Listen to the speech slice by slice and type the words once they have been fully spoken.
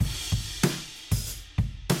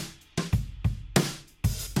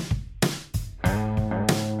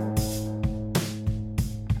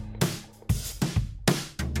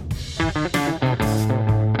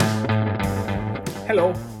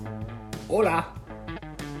Hola.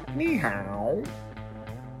 Ni hao.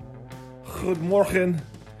 Good morning.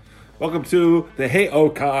 Welcome to the Hey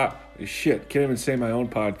Oka. Shit, can't even say my own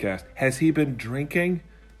podcast. Has he been drinking?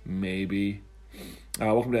 Maybe.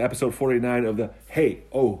 Welcome to episode 49 of the Hey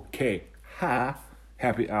Okay Ha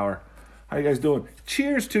Happy Hour. How you guys doing?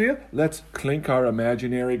 Cheers to you. Let's clink our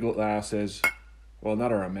imaginary glasses. Well,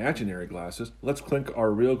 not our imaginary glasses. Let's clink our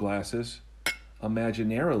real glasses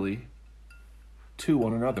imaginarily to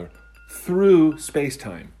one another through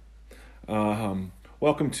space-time.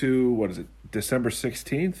 Welcome to, what is it, December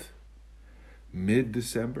 16th?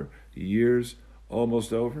 Mid-December. Year's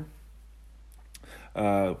almost over.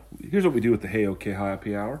 Here's what we do with the Hey Okay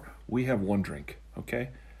Happy Hour. We have one drink, okay?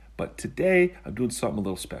 But today, I'm doing something a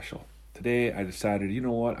little special. Today, I decided, you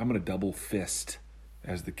know what? I'm going to double fist,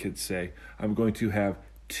 as the kids say. I'm going to have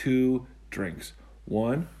two drinks.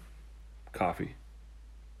 One, coffee.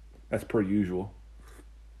 That's per usual.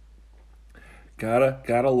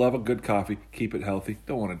 Gotta love a good coffee. Keep it healthy.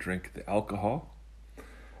 Don't want to drink the alcohol.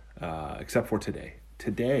 Except for today.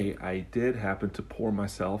 Today, I did happen to pour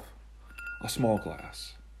myself a small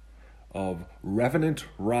glass of Revenant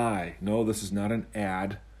Rye. No, this is not an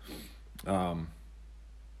ad. Although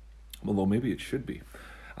maybe it should be.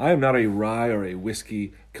 I am not a rye or a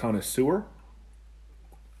whiskey connoisseur.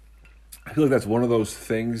 I feel like that's one of those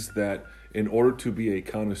things that in order to be a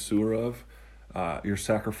connoisseur of, you're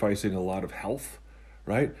sacrificing a lot of health,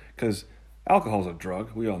 right? Because alcohol is a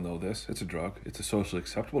drug. We all know this. It's a drug. It's a socially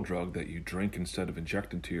acceptable drug that you drink instead of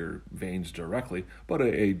inject into your veins directly, but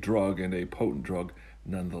a drug and a potent drug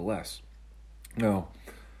nonetheless. Now,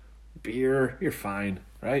 beer, you're fine,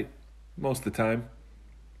 right? Most of the time.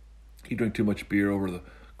 You drink too much beer over the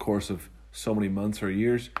course of so many months or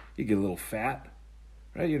years, you get a little fat,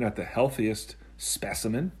 right? You're not the healthiest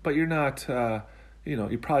specimen, but you're not,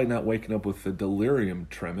 you're probably not waking up with the delirium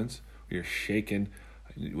tremens. You're shaking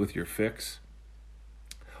with your fix.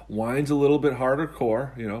 Wine's a little bit harder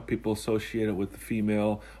core. People associate it with the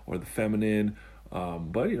female or the feminine,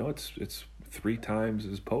 but it's 3 times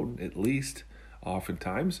as potent, at least,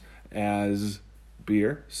 oftentimes, as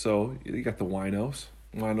beer. So you got the winos.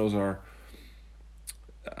 Winos are,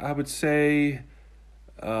 I would say,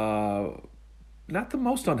 not the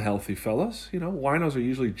most unhealthy fellas. Winos are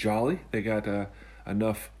usually jolly. They got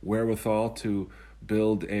enough wherewithal to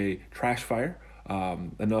build a trash fire,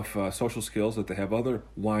 enough social skills that they have other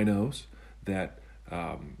winos that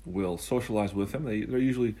will socialize with them. They're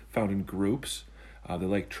usually found in groups. They're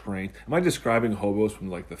like trained. Am I describing hobos from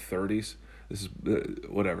like the 30s? This is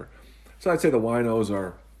whatever. So I'd say the winos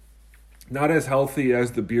are not as healthy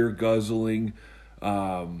as the beer guzzling,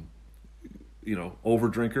 over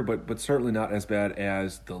drinker, but certainly not as bad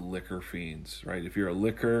as the liquor fiends, right? If you're a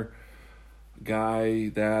liquor guy,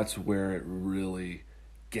 that's where it really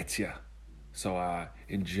gets you. So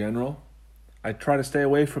in general, I try to stay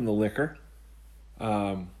away from the liquor.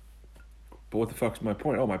 But what the fuck's my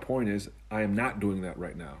point? Oh, my point is I am not doing that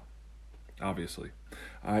right now, obviously.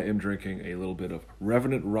 I am drinking a little bit of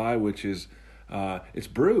Revenant Rye, which is, it's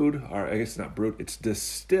brewed, or I guess it's not brewed, it's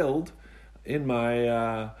distilled in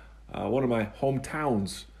my one of my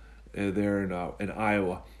hometowns there in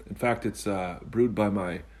Iowa. In fact, it's brewed by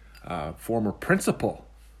my former principal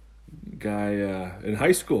guy in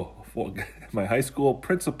high school. Well, my high school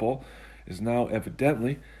principal is now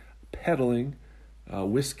evidently peddling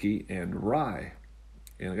whiskey and rye.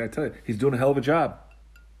 And I got to tell you, he's doing a hell of a job.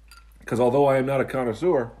 Because although I am not a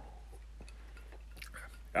connoisseur,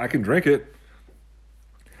 I can drink it.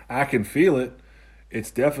 I can feel it.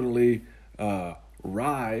 It's definitely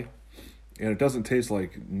rye. And it doesn't taste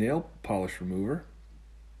like nail polish remover.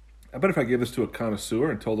 I bet if I gave this to a connoisseur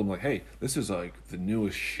and told him, like, hey, this is like the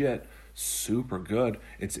newest shit, super good.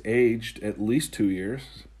 It's aged at least 2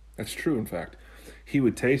 years. That's true, in fact. He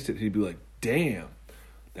would taste it. He'd be like, damn,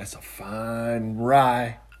 that's a fine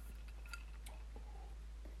rye.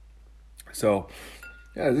 So,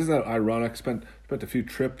 yeah, isn't that ironic? Spent a few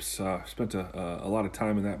trips, spent a lot of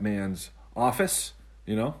time in that man's office,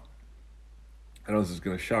 I know this is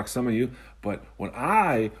going to shock some of you, but when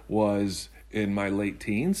I was in my late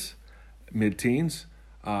teens, mid-teens,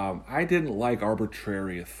 I didn't like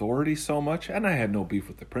arbitrary authority so much, and I had no beef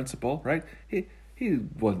with the principal, right? He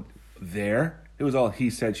wasn't there. It was all he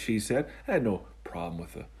said, she said. I had no problem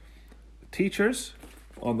with the teachers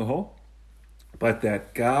on the whole. But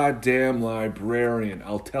that goddamn librarian,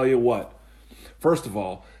 I'll tell you what. First of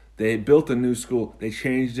all, they built a new school. They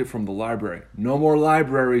changed it from the library. No more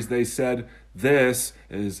libraries, they said. This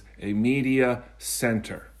is a media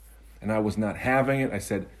center. and I was not having it. I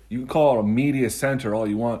said, you can call it a media center all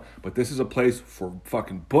you want, but this is a place for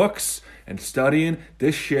fucking books and studying.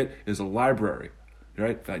 This shit is a library,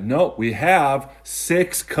 right? No, we have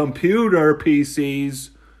 6 computer PCs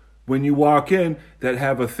when you walk in that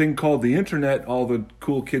have a thing called the internet all the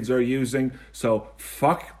cool kids are using. So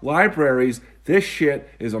fuck libraries. This shit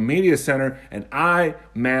is a media center, and I,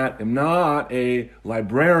 Matt, am not a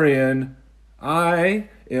librarian. I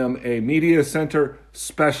am a media center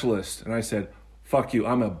specialist. And I said, fuck you,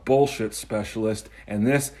 I'm a bullshit specialist, and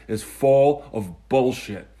this is full of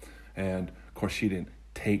bullshit. And of course, she didn't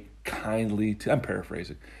take kindly to, I'm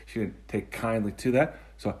paraphrasing, she didn't take kindly to that.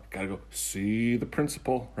 So I gotta go see the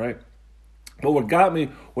principal, right? But what got me,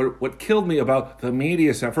 what killed me about the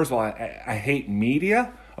media center, first of all, I hate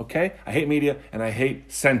media, okay? I hate media and I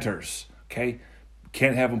hate centers, okay?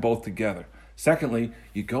 Can't have them both together. Secondly,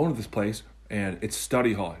 you go into this place and it's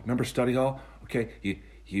study hall. Remember study hall? Okay,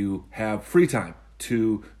 you have free time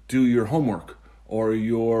to do your homework or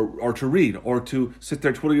to read or to sit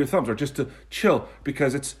there twiddle your thumbs or just to chill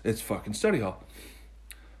because it's fucking study hall.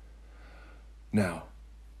 Now,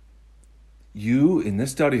 you in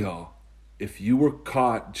this study hall, if you were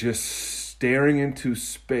caught just staring into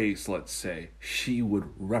space, let's say, she would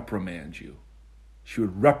reprimand you. She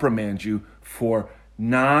would reprimand you for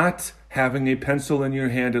not having a pencil in your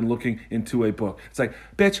hand and looking into a book. It's like,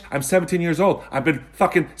 bitch, I'm 17 years old. I've been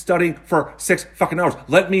fucking studying for 6 fucking hours.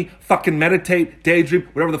 Let me fucking meditate, daydream,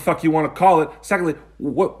 whatever the fuck you want to call it. Secondly,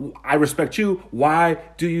 I respect you. Why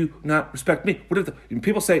do you not respect me?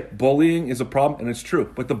 People say bullying is a problem, and it's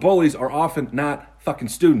true. But the bullies are often not fucking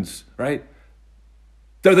students, right?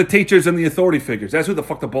 They're the teachers and the authority figures. That's who the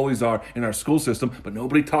fuck the bullies are in our school system, but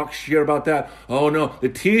nobody talks shit about that. Oh no, the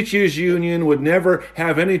teachers union would never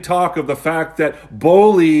have any talk of the fact that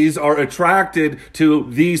bullies are attracted to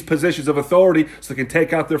these positions of authority so they can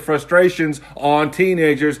take out their frustrations on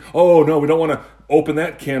teenagers. Oh no, we don't want to open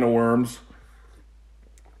that can of worms.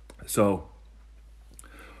 So,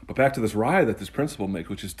 but back to this rye that this principal makes,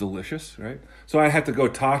 which is delicious, right? So I had to go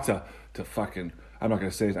talk to fucking, I'm not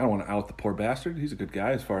going to say, I don't want to out the poor bastard. He's a good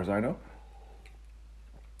guy as far as I know.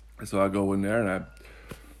 So I go in there and I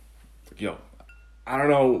don't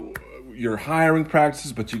know your hiring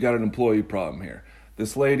practices, but you got an employee problem here.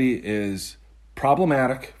 This lady is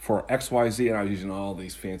problematic for XYZ, and I was using all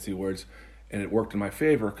these fancy words, and it worked in my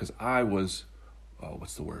favor because I was,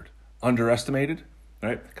 underestimated,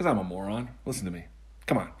 right? Because I'm a moron. Listen to me.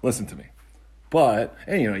 Come on, listen to me. But,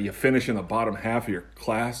 and you finish in the bottom half of your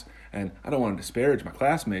class, and I don't want to disparage my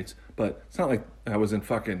classmates, but it's not like I was in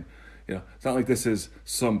fucking, it's not like this is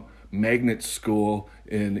some magnet school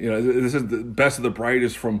in, this is the best of the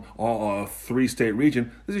brightest from all 3-state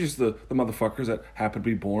region. This is just the motherfuckers that happen to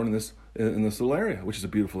be born in this little area, which is a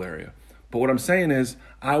beautiful area. But what I'm saying is,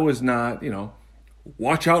 I was not,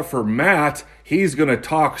 watch out for Matt. He's going to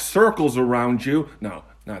talk circles around you. No,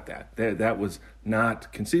 not that. That was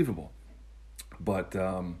not conceivable. But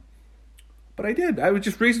I did. I would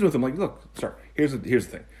just reason with him, like, look, sir, here's the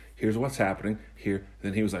thing. Here's what's happening here.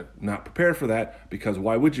 Then he was like, not prepared for that, because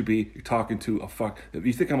why would you be? You're talking to a fuck. If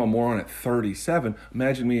you think I'm a moron at 37,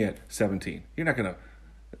 imagine me at 17. You're not going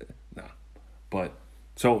to, no. But,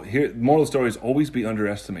 so here, moral of the story is always be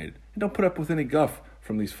underestimated. And don't put up with any guff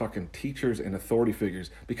from these fucking teachers and authority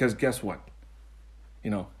figures, because guess what?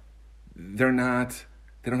 They don't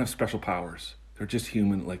have special powers. They're just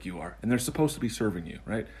human like you are, and they're supposed to be serving you,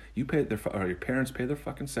 right? Your parents pay their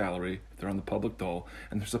fucking salary if they're on the public dole,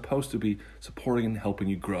 and they're supposed to be supporting and helping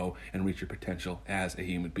you grow and reach your potential as a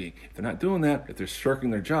human being. If they're not doing that, if they're shirking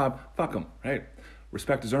their job, fuck them, right?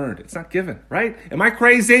 Respect is earned. It's not given, right? Am I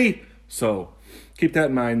crazy? So keep that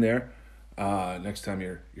in mind there. Next time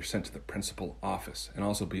you're sent to the principal office, and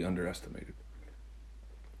also be underestimated.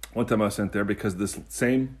 One time I was sent there because this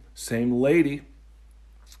same lady,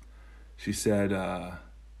 she said,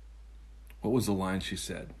 what was the line she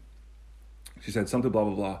said? She said something blah,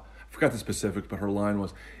 blah, blah. I forgot the specifics, but her line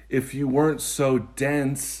was, if you weren't so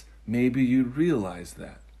dense, maybe you'd realize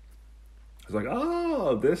that. I was like,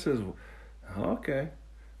 oh, this is, okay.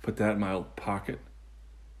 Put that in my pocket.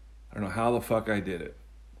 I don't know how the fuck I did it.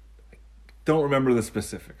 I don't remember the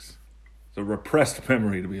specifics. It's a repressed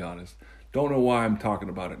memory, to be honest. Don't know why I'm talking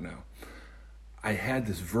about it now. I had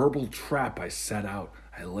this verbal trap I set out.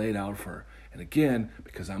 I laid out for her. And again,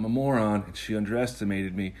 because I'm a moron and she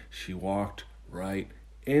underestimated me, she walked right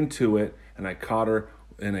into it, and I caught her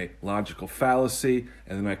in a logical fallacy,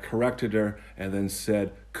 and then I corrected her and then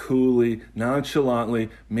said coolly, nonchalantly,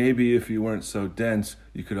 maybe if you weren't so dense,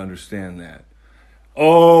 you could understand that.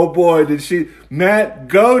 Oh boy, did she, Matt,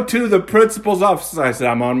 go to the principal's office. I said,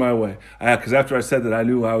 I'm on my way. Because after I said that I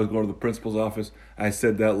knew I was going to the principal's office, I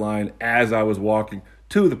said that line as I was walking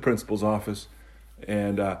to the principal's office.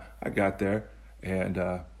 And I got there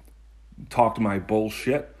and talked my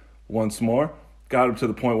bullshit once more. Got him to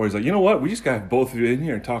the point where he's like, you know what? We just got both of you in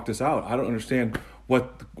here and talk this out. I don't understand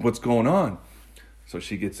what's going on. So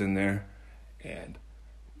she gets in there and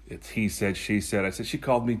it's he said, she said. I said, she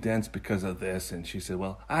called me dense because of this. And she said,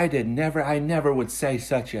 well, I never would say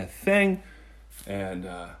such a thing. And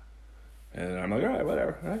I'm like, all right,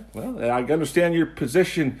 whatever. All right, well, I understand your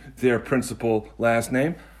position there, principal last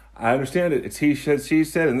name. I understand it. It's he said, she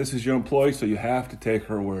said, and this is your employee, so you have to take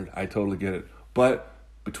her word. I totally get it. But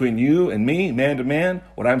between you and me, man to man,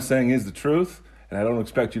 what I'm saying is the truth. And I don't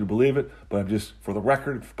expect you to believe it, but I'm just, for the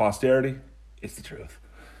record, for posterity, it's the truth.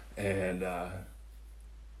 And,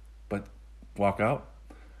 but walk out.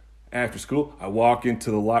 After school, I walk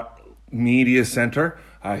into the media center.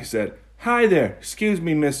 I said, hi there, excuse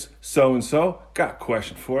me, Miss So-and-so. Got a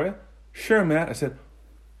question for you. Sure, Matt. I said,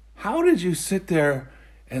 how did you sit there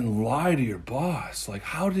and lie to your boss? Like,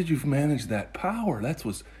 how did you manage that power? That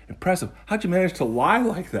was impressive. How'd you manage to lie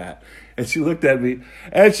like that? And she looked at me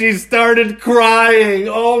and she started crying.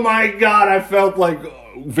 Oh my God, I felt like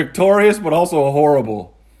victorious, but also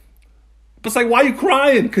horrible. But it's like, why are you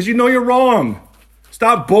crying? Because you know you're wrong.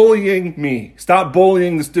 Stop bullying me. Stop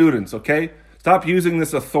bullying the students, okay? Stop using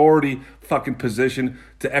this authority fucking position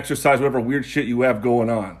to exercise whatever weird shit you have going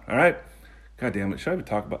on, all right? God damn it. Should I even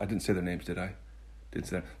talk about, I didn't say their names, did I? Didn't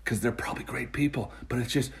say that. Because they're probably great people. But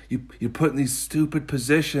it's just, you put in these stupid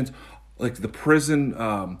positions, like the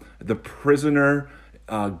prisoner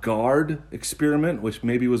guard experiment, which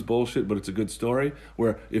maybe was bullshit, but it's a good story,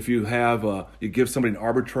 where if you have, you give somebody an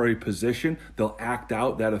arbitrary position, they'll act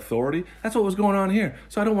out that authority. That's what was going on here.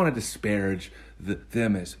 So I don't want to disparage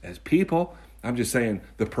them as people. I'm just saying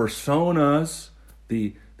the personas,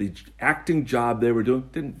 the acting job they were doing,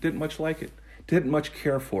 didn't much like it. Didn't much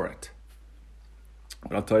care for it.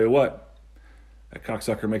 But I'll tell you what, that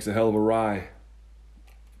cocksucker makes a hell of a rye.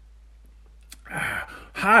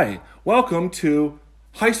 Hi, welcome to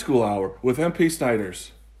High School Hour with MP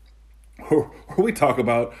Snyders, where we talk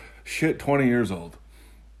about shit 20 years old.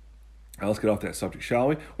 Now let's get off that subject, shall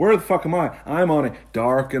we? Where the fuck am I? I'm on a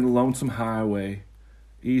dark and lonesome highway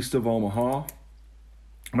east of Omaha.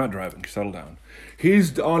 I'm not driving, settle down.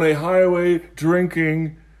 He's on a highway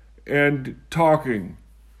drinking and talking.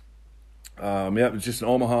 Yeah, it was just in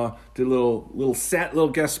Omaha. Did a little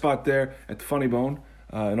guest spot there at the Funny Bone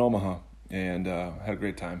in Omaha, and had a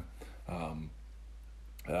great time.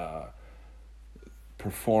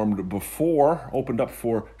 Performed before, opened up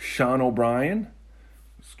for Sean O'Brien.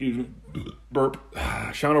 Excuse me, burp.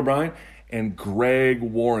 Sean O'Brien and Greg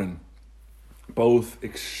Warren, both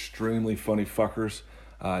extremely funny fuckers.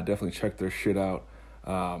 Definitely check their shit out.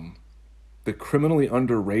 The criminally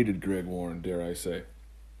underrated Greg Warren, dare I say.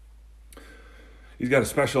 He's got a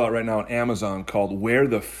special out right now on Amazon called Where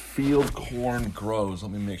the Field Corn Grows.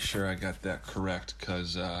 Let me make sure I got that correct,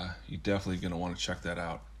 because you're definitely going to want to check that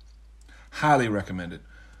out. Highly recommend it.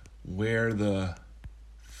 Where the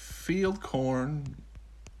Field Corn...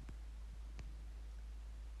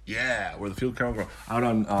 Yeah, Where the Field Corn Grows. Out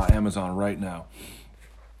on Amazon right now.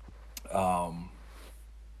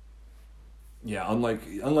 Yeah,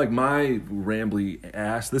 unlike my rambly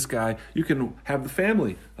ass, this guy, you can have the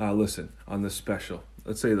family listen on this special.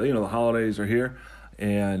 Let's say, the holidays are here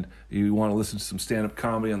and you want to listen to some stand-up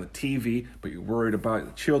comedy on the TV, but you're worried about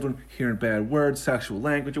the children hearing bad words, sexual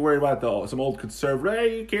language. You're worried about some old conservative,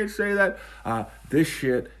 hey, you can't say that. This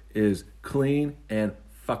shit is clean and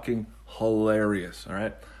fucking hilarious, all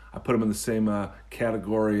right? I put them in the same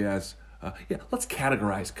category as, let's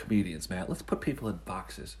categorize comedians, man. Let's put people in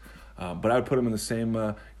boxes. But I would put them in the same,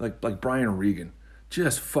 like Brian Regan.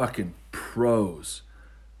 Just fucking pros.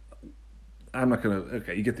 I'm not going to...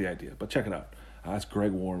 Okay, you get the idea, but check it out. That's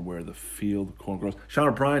Greg Warren, Where the Field Corn Grows. Sean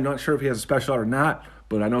O'Brien, not sure if he has a special out or not,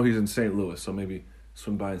 but I know he's in St. Louis, so maybe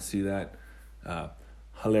swing by and see that.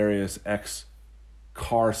 Hilarious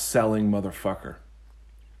ex-car-selling motherfucker.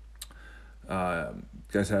 You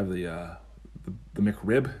guys have the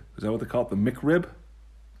McRib? Is that what they call it? The McRib?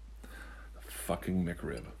 The fucking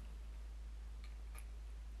McRib.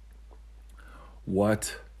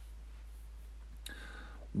 What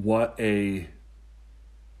a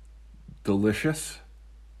delicious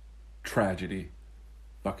tragedy,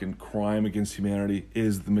 fucking crime against humanity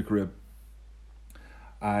is the McRib.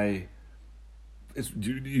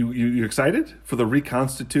 You excited for the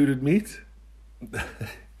reconstituted meat? I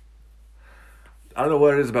don't know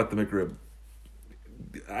what it is about the McRib.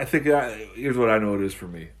 I think here's what I know it is for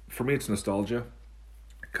me. For me, it's nostalgia.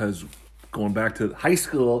 Because going back to high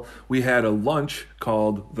school, we had a lunch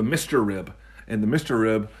called the McRib. And the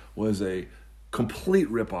McRib was a complete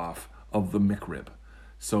ripoff of the McRib.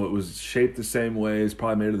 So it was shaped the same way. It's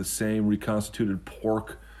probably made of the same reconstituted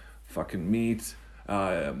pork fucking meat.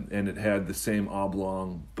 And it had the same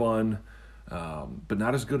oblong bun. But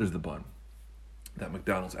not as good as the bun. That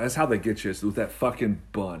McDonald's. That's how they get you. It's with that fucking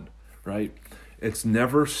bun, right? It's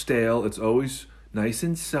never stale. It's always nice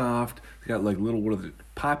and soft. It's got like little, what are the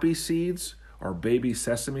poppy seeds or baby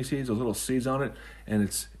sesame seeds, those little seeds on it.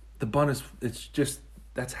 And the bun is, it's just,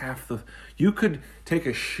 that's half the, you could take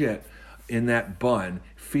a shit in that bun,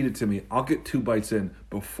 feed it to me. I'll get 2 bites in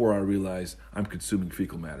before I realize I'm consuming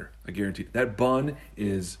fecal matter. I guarantee. That bun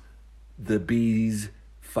is the bee's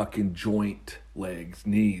fucking joint, legs,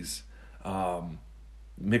 knees. And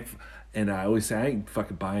I always say I ain't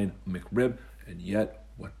fucking buying McRib, and yet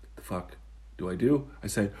what the fuck do? I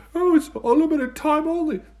say, oh, it's a limited time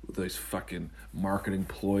only. With those fucking marketing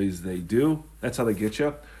ploys they do. That's how they get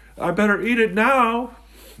you. I better eat it now.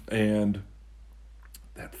 And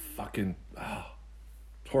that fucking,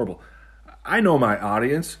 it's horrible. I know my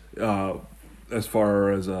audience, as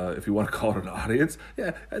far as if you want to call it an audience.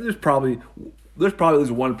 Yeah, there's probably at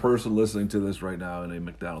least one person listening to this right now in a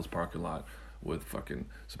McDonald's parking lot with fucking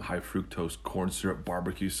some high fructose corn syrup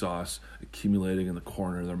barbecue sauce accumulating in the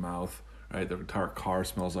corner of their mouth. Right, their entire car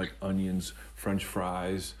smells like onions, French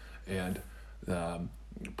fries, and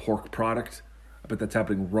pork product. I bet that's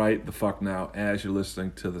happening right the fuck now as you're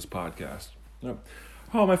listening to this podcast. Yep.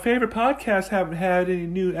 Oh, my favorite podcasts haven't had any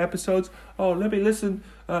new episodes. Oh, let me listen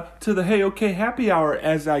to the Hey OK Happy Hour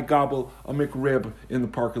as I gobble a McRib in the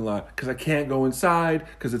parking lot because I can't go inside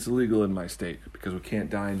because it's illegal in my state because we can't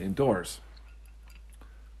dine indoors.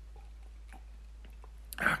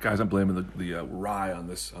 Guys, I'm blaming the rye on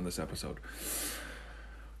this episode.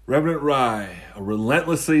 Revenant Rye, a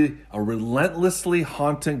relentlessly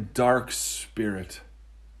haunting dark spirit.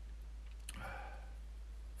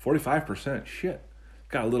 45%, shit.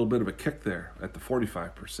 Got a little bit of a kick there at the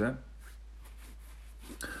 45%.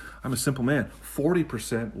 I'm a simple man.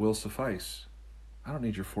 40% will suffice. I don't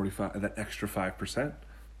need your 45, that extra 5%.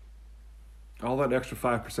 All that extra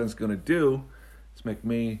 5% is going to do is make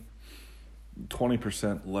me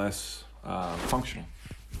 20% less functional.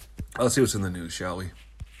 Let's see what's in the news, shall we?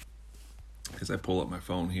 As I pull up my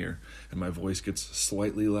phone here and my voice gets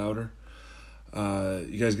slightly louder.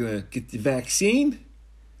 You guys gonna get the vaccine?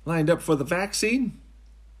 Lined up for the vaccine?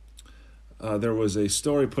 There was a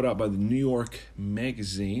story put out by the New York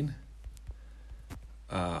Magazine,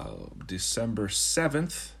 December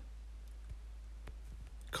 7th,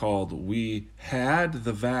 called "We Had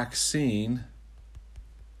the Vaccine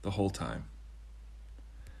the Whole Time."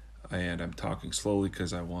 And I'm talking slowly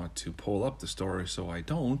because I want to pull up the story so I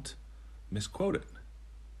don't misquote it.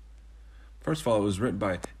 First of all, it was written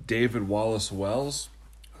by David Wallace Wells,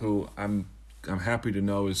 who I'm happy to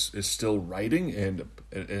know is still writing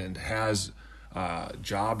and has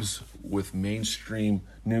jobs with mainstream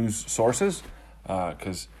news sources.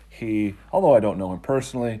 Because he, although I don't know him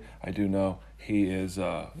personally, I do know he is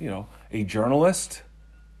a journalist.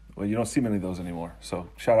 Well, you don't see many of those anymore. So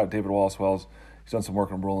shout out David Wallace Wells. He's done some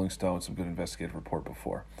work on Rolling Stone, some good investigative report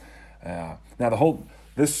before. Now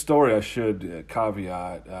this story, I should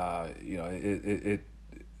caveat,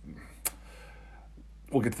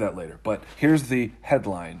 we'll get to that later. But here's the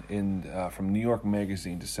headline from New York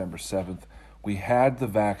Magazine, December 7th. We had the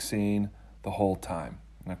vaccine the whole time,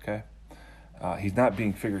 okay? He's not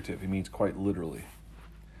being figurative. He means quite literally.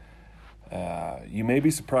 You may be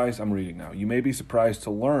surprised, I'm reading now, you may be surprised to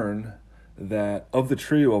learn that of the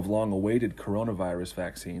trio of long-awaited coronavirus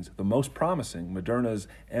vaccines, the most promising, Moderna's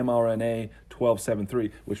mRNA 1273,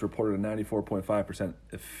 which reported a 94.5%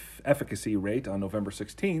 efficacy rate on November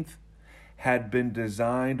 16th, had been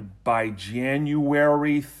designed by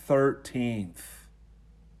January 13th.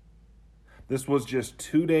 This was just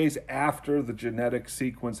 2 days after the genetic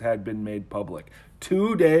sequence had been made public.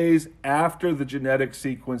 2 days after the genetic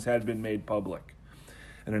sequence had been made public.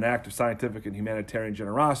 In an act of scientific and humanitarian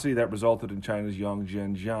generosity that resulted in China's Yang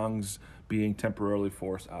Zhenjiang's being temporarily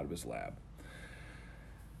forced out of his lab.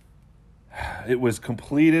 It was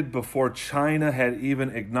completed before China had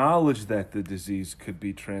even acknowledged that the disease could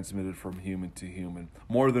be transmitted from human to human,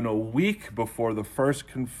 more than a week before the first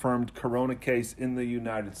confirmed corona case in the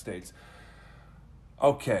United States.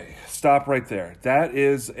 Okay, stop right there. That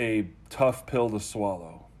is a tough pill to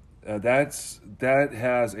swallow. That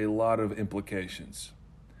has a lot of implications.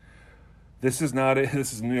 This is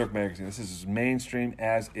New York Magazine. This is as mainstream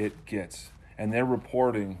as it gets. And they're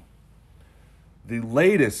reporting The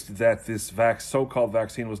latest that this so-called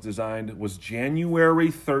vaccine was designed was January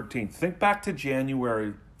 13th. Think back to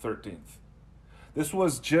January 13th. This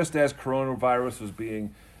was just as coronavirus was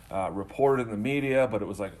being reported in the media, but it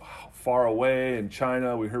was like far away in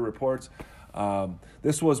China. We heard reports.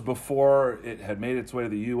 This was before it had made its way to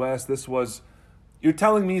the U.S. You're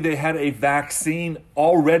telling me they had a vaccine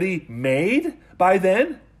already made by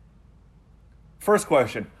then? First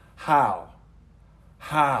question, how?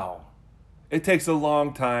 How? It takes a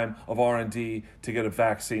long time of R&D to get a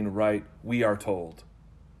vaccine right, we are told.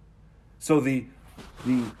 So the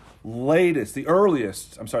latest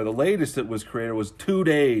that was created was 2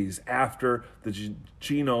 days after the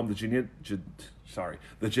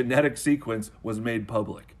the genetic sequence was made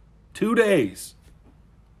public. 2 days.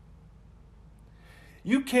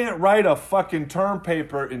 You can't write a fucking term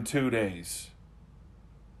paper in 2 days.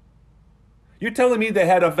 You're telling me they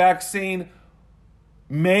had a vaccine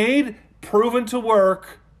made, proven to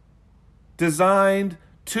work, designed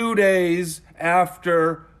 2 days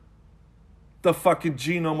after the fucking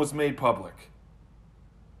genome was made public.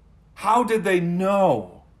 How did they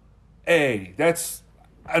know?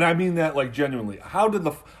 And I mean that like genuinely. How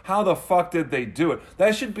the fuck did they do it?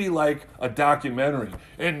 That should be like a documentary.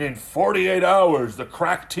 And in 48 hours, the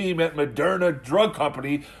crack team at Moderna Drug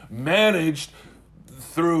Company managed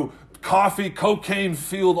through coffee, cocaine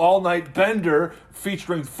field, all-night bender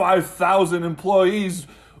featuring 5,000 employees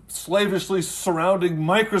slavishly surrounding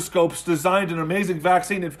microscopes designed an amazing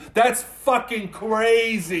vaccine. That's fucking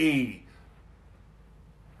crazy.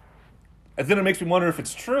 And then it makes me wonder if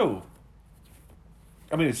it's true.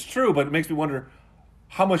 I mean, it's true, but it makes me wonder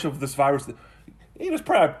how much of this virus... It was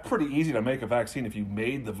probably pretty easy to make a vaccine if you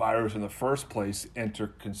made the virus in the first place. Enter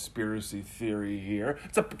conspiracy theory here.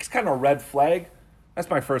 It's kind of a red flag. That's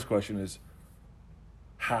my first question is,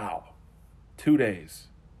 how? 2 days.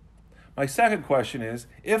 My second question is,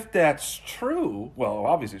 if that's true, well,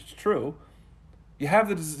 obviously it's true, you have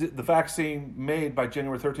the vaccine made by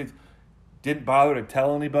January 13th, didn't bother to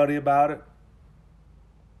tell anybody about it,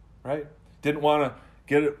 right? Didn't want to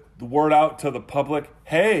get the word out to the public,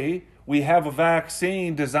 hey, we have a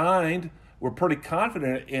vaccine designed, we're pretty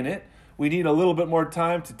confident in it, we need a little bit more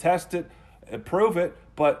time to test it and prove it,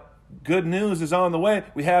 but good news is on the way.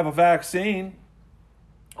 We have a vaccine.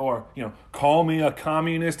 Or, call me a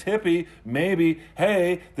communist hippie. Maybe,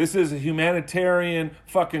 hey, this is a humanitarian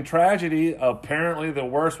fucking tragedy. Apparently the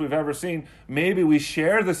worst we've ever seen. Maybe we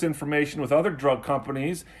share this information with other drug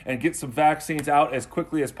companies and get some vaccines out as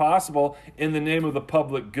quickly as possible in the name of the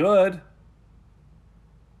public good.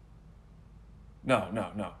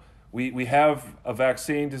 No. We have a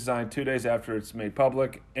vaccine designed 2 days after it's made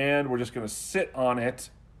public, and we're just going to sit on it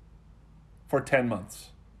for 10 months.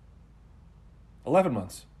 11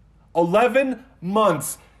 months. 11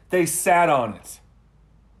 months they sat on it.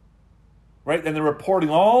 Right? And they're reporting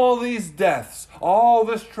all these deaths, all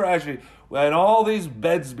this tragedy, and all these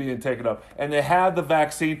beds being taken up. And they had the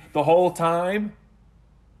vaccine the whole time.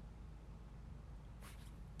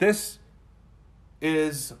 This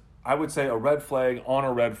is, I would say, a red flag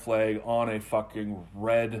on a fucking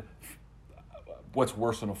red, what's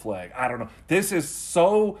worse than a flag? I don't know. This is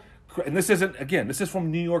so... And this is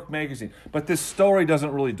from New York Magazine, but this story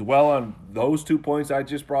doesn't really dwell on those 2 points I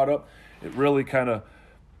just brought up. It really kind of,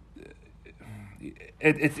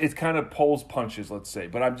 it kind of pulls punches, let's say.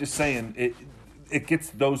 But I'm just saying it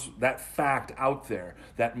gets that fact out there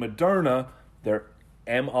that Moderna, their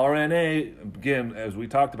mRNA, again, as we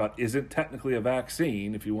talked about, isn't technically a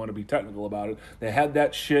vaccine, if you want to be technical about it. They had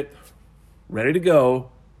that shit ready to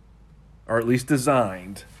go, or at least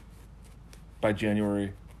designed, by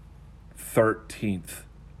January 13th.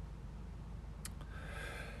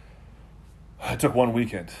 It took one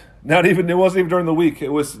weekend. It wasn't even during the week.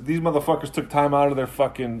 It was, these motherfuckers took time out of their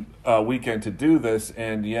fucking weekend to do this,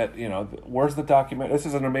 and yet, where's the document? This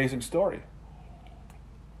is an amazing story.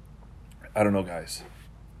 I don't know, guys.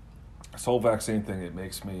 This whole vaccine thing, it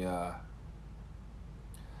makes me,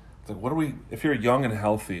 it's like, if you're young and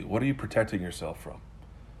healthy, what are you protecting yourself from?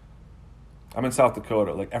 I'm in South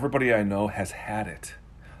Dakota. Like, everybody I know has had it.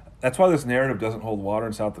 That's why this narrative doesn't hold water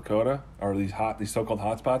in South Dakota, or these so-called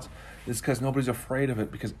hotspots. It's because nobody's afraid of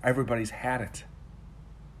it, because everybody's had it.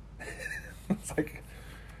 It's like,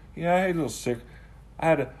 yeah, I was a little sick.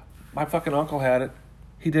 My fucking uncle had it.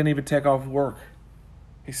 He didn't even take off work.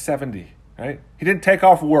 He's 70, right? He didn't take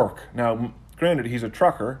off work. Now, granted, he's a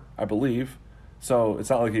trucker, I believe, so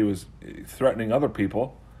it's not like he was threatening other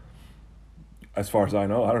people. As far as I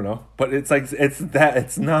know, I don't know, but it's like it's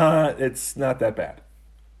not that bad.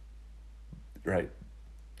 Right.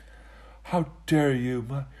 How dare you?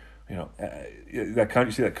 You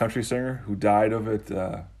see that country singer who died of it,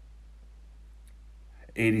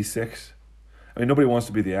 86. I mean, nobody wants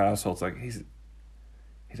to be the asshole. It's like he's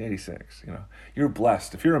 86. You're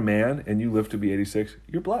blessed. If you're a man and you live to be 86,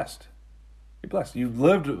 you're blessed. You're blessed. You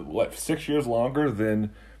lived 6 years longer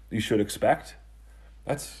than you should expect.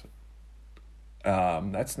 That's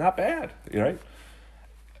not bad, right?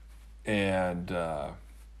 And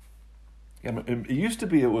it used to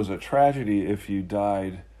be it was a tragedy if you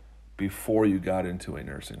died before you got into a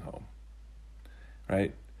nursing home,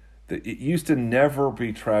 right? It used to never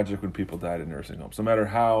be tragic when people died in nursing homes, no matter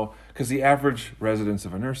how, because the average residence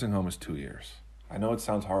of a nursing home is 2 years. I know it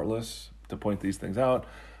sounds heartless to point these things out,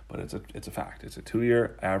 but it's a fact. It's a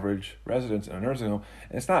 2-year average residence in a nursing home,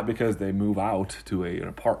 and it's not because they move out to an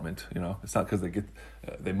apartment. It's not because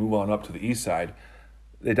they move on up to the east side.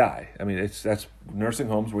 They die. I mean, that's nursing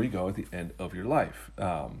homes where you go at the end of your life.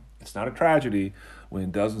 It's not a tragedy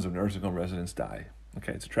when dozens of nursing home residents die.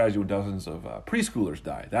 Okay, it's a tragedy when dozens of preschoolers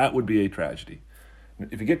die. That would be a tragedy.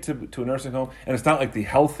 If you get to a nursing home, and it's not like the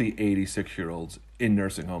healthy 86-year-olds in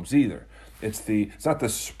nursing homes either. It's not the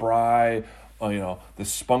spry, the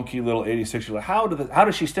spunky little 86-year-old. How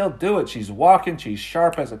does she still do it? She's walking, she's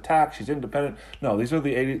sharp as a tack, she's independent. No, these are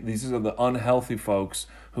the unhealthy folks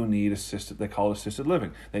who need they call it assisted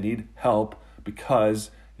living. They need help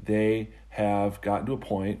because they have gotten to a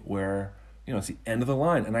point where it's the end of the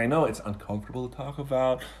line. And I know it's uncomfortable to talk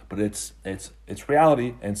about, but it's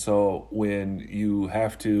reality. And so when you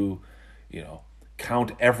have to,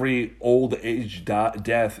 count every old age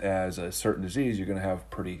death as a certain disease, you're going to have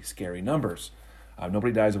pretty scary numbers.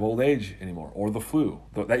 Nobody dies of old age anymore, or the flu.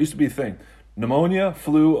 That used to be a thing. Pneumonia,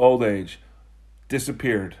 flu, old age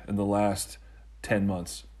disappeared in the last 10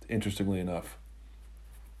 months, interestingly enough.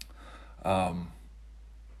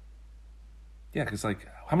 Because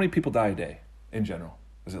how many people die a day in general?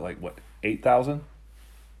 Is it 8,000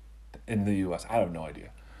 in the U.S.? I have no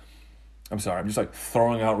idea. I'm sorry. I'm just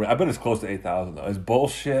throwing out. I bet it's close to 8,000 though. As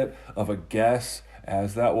bullshit of a guess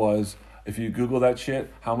as that was, if you Google that shit,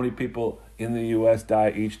 how many people in the U.S.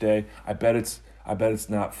 die each day? I bet it's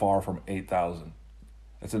not far from 8,000.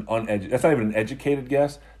 That's That's not even an educated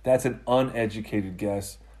guess. That's an uneducated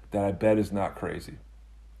guess that I bet is not crazy.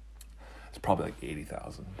 It's probably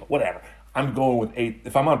 80,000, but whatever. I'm going with 8.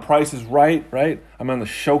 If I'm on Price is Right? I'm on the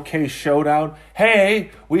Showcase Showdown.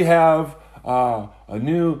 Hey, we have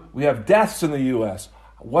we have deaths in the U.S.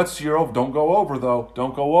 What's your Don't go over though.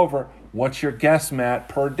 Don't go over. What's your guess, Matt,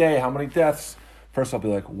 per day? How many deaths? First, I'll be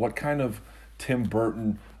like, what kind of Tim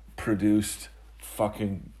Burton produced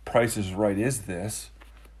fucking Price is Right is this?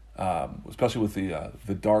 Especially with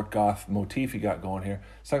the dark goth motif you got going here.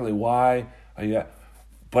 Secondly, why?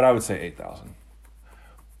 But I would say 8,000.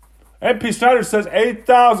 MP Snyder says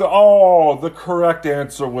 8,000. Oh, the correct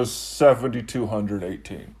answer was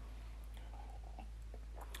 7,218.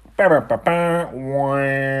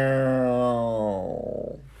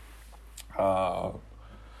 Wow.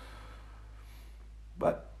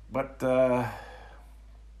 But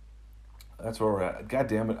that's where we're at. God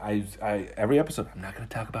damn it! I every episode, I'm not going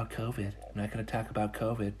to talk about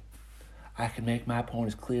COVID. I can make my point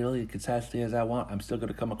as clearly and concisely as I want. I'm still going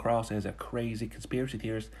to come across as a crazy conspiracy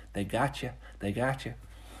theorist. They got you.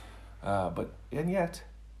 And yet,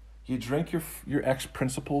 you drink your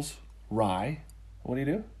ex-principal's rye. What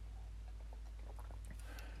do?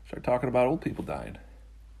 Start talking about old people dying.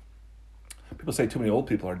 People say too many old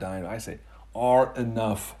people are dying. I say, are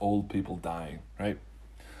enough old people dying, right?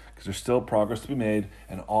 Because there's still progress to be made,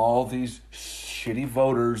 and all these shitty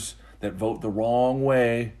voters that vote the wrong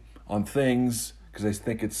way on things because they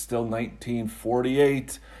think it's still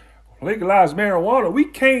 1948. Legalize marijuana. We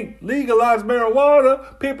can't legalize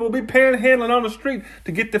marijuana. People will be panhandling on the street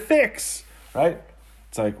to get the fix, right?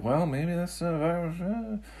 It's well, maybe that's a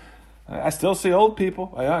virus. I still see old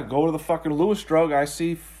people. I go to the fucking Lewis Drug. I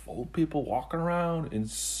see old people walking around in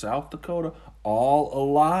South Dakota, all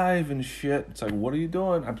alive and shit. It's what are you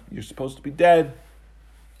doing? You're supposed to be dead.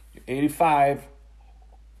 You're 85.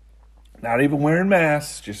 Not even wearing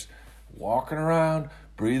masks. Just walking around,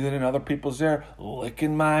 breathing in other people's air,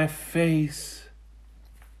 licking my face.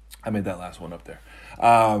 I made that last one up there.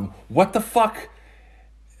 What the fuck?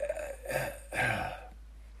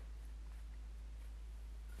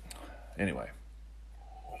 Anyway.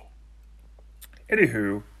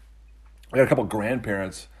 Anywho, we got a couple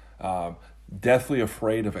grandparents deathly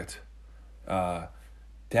afraid of it.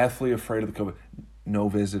 Deathly afraid of the COVID. No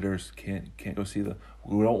visitors. Can't go see them.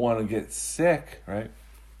 We don't want to get sick, right?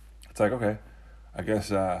 It's okay. I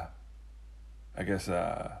guess I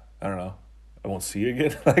don't know. I won't see you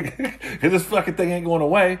again. Like, this fucking thing ain't going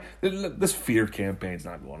away. This fear campaign's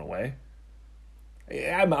not going away.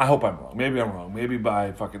 I hope I'm wrong. Maybe I'm wrong. Maybe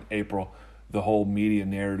by fucking April, the whole media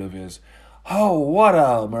narrative is, oh, what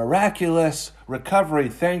a miraculous recovery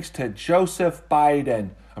thanks to Joseph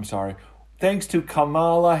Biden. I'm sorry. Thanks to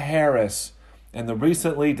Kamala Harris and the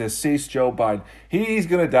recently deceased Joe Biden. He's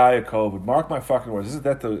going to die of COVID. Mark my fucking words. Isn't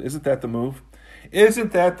that the move?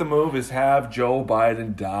 Isn't that the move, is have Joe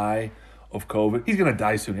Biden die of COVID? He's going to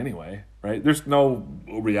die soon anyway, right? There's no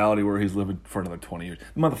reality where he's living for another 20 years.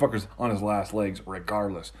 The motherfucker's on his last legs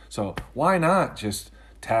regardless. So why not just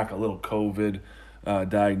tack a little COVID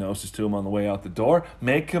diagnosis to him on the way out the door?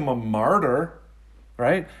 Make him a martyr,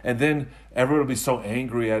 right? And then everyone will be so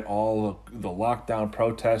angry at all the lockdown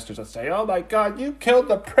protesters that say, oh my God, you killed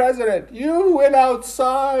the president. You went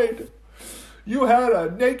outside. You had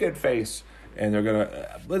a naked face. And they're going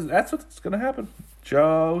to, that's what's going to happen.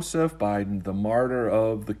 Joseph Biden, the martyr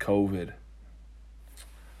of the COVID.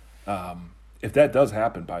 If that does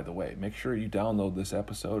happen, by the way, make sure you download this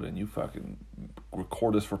episode and you fucking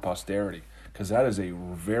record this for posterity, because that is a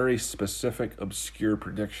very specific, obscure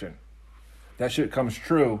prediction. That shit comes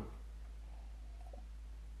true,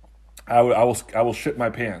 I will shit my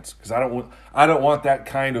pants, because I don't want that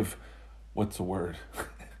kind of, what's the word?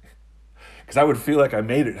 Because I would feel like I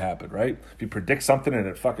made it happen, right? If you predict something and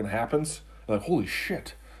it fucking happens, you're like, holy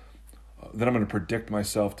shit. Then I'm going to predict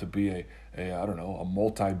myself to be a I don't know, a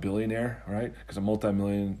multi-billionaire, right? Because a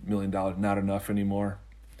multi-million dollars not enough anymore.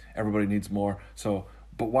 Everybody needs more. So,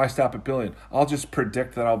 but why stop at billion? I'll just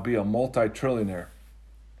predict that I'll be a multi-trillionaire.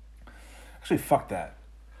 Actually, fuck that.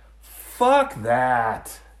 Fuck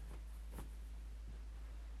that.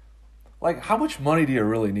 Like, how much money do you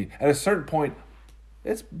really need? At a certain point,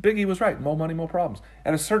 Biggie was right. More money, more problems.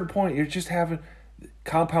 At a certain point, you're just having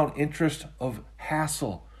compound interest of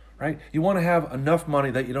hassle, right? You want to have enough money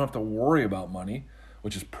that you don't have to worry about money,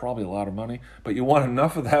 which is probably a lot of money, but you want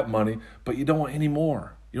enough of that money, but you don't want any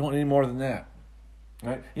more. You don't want any more than that,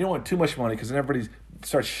 right? You don't want too much money, because then everybody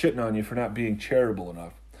starts shitting on you for not being charitable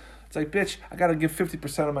enough. It's like, bitch, I got to give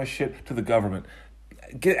 50% of my shit to the government.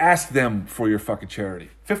 Ask them for your fucking charity.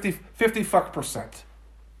 50 fuck percent.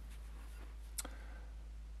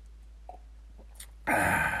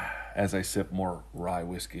 As I sip more rye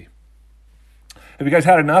whiskey. Have you guys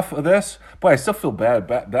had enough of this? Boy, I still feel bad.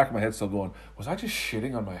 Back of my head still going, was I just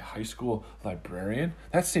shitting on my high school librarian?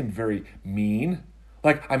 That seemed very mean.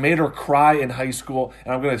 Like, I made her cry in high school,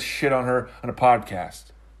 and I'm going to shit on her on a podcast.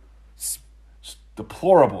 It's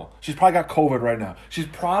deplorable. She's probably got COVID right now. She's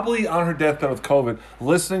probably on her deathbed with COVID,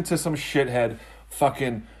 listening to some shithead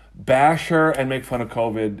fucking bash her and make fun of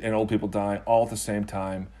COVID and old people dying all at the same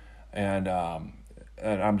time. And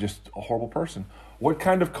I'm just a horrible person. What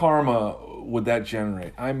kind of karma would that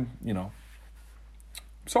generate? I'm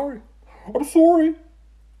sorry. I'm sorry.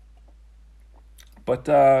 But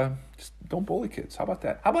just don't bully kids. How about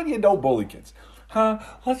that? How about you don't bully kids?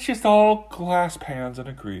 Let's just all clasp hands and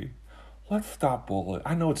agree. Let's stop bullying.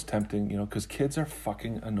 I know it's tempting, because kids are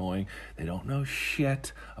fucking annoying. They don't know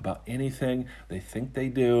shit about anything. They think they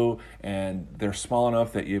do, and they're small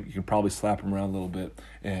enough that you can probably slap them around a little bit,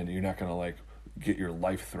 and you're not going to, get your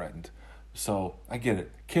life threatened. So, I get it.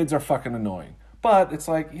 Kids are fucking annoying. But it's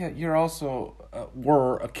like, yeah, you're also,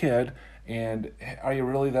 were a kid, and are you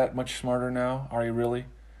really that much smarter now? Are you really?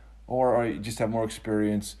 Or are you just have more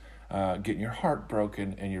experience getting your heart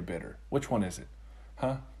broken and you're bitter? Which one is it?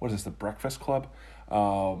 Huh? What is this, the Breakfast Club?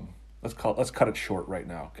 Let's cut it short right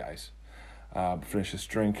now, guys. Finish this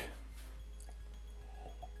drink.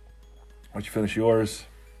 Why don't you finish yours?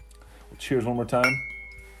 We'll cheers one more time.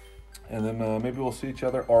 And then maybe we'll see each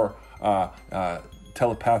other or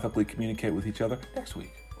telepathically communicate with each other next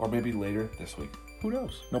week. Or maybe later this week. Who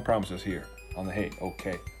knows? No promises here on the Hey,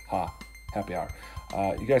 Okay, Ha, Happy Hour.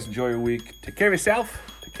 You guys enjoy your week. Take care of yourself.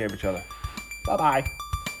 Take care of each other. Bye-bye.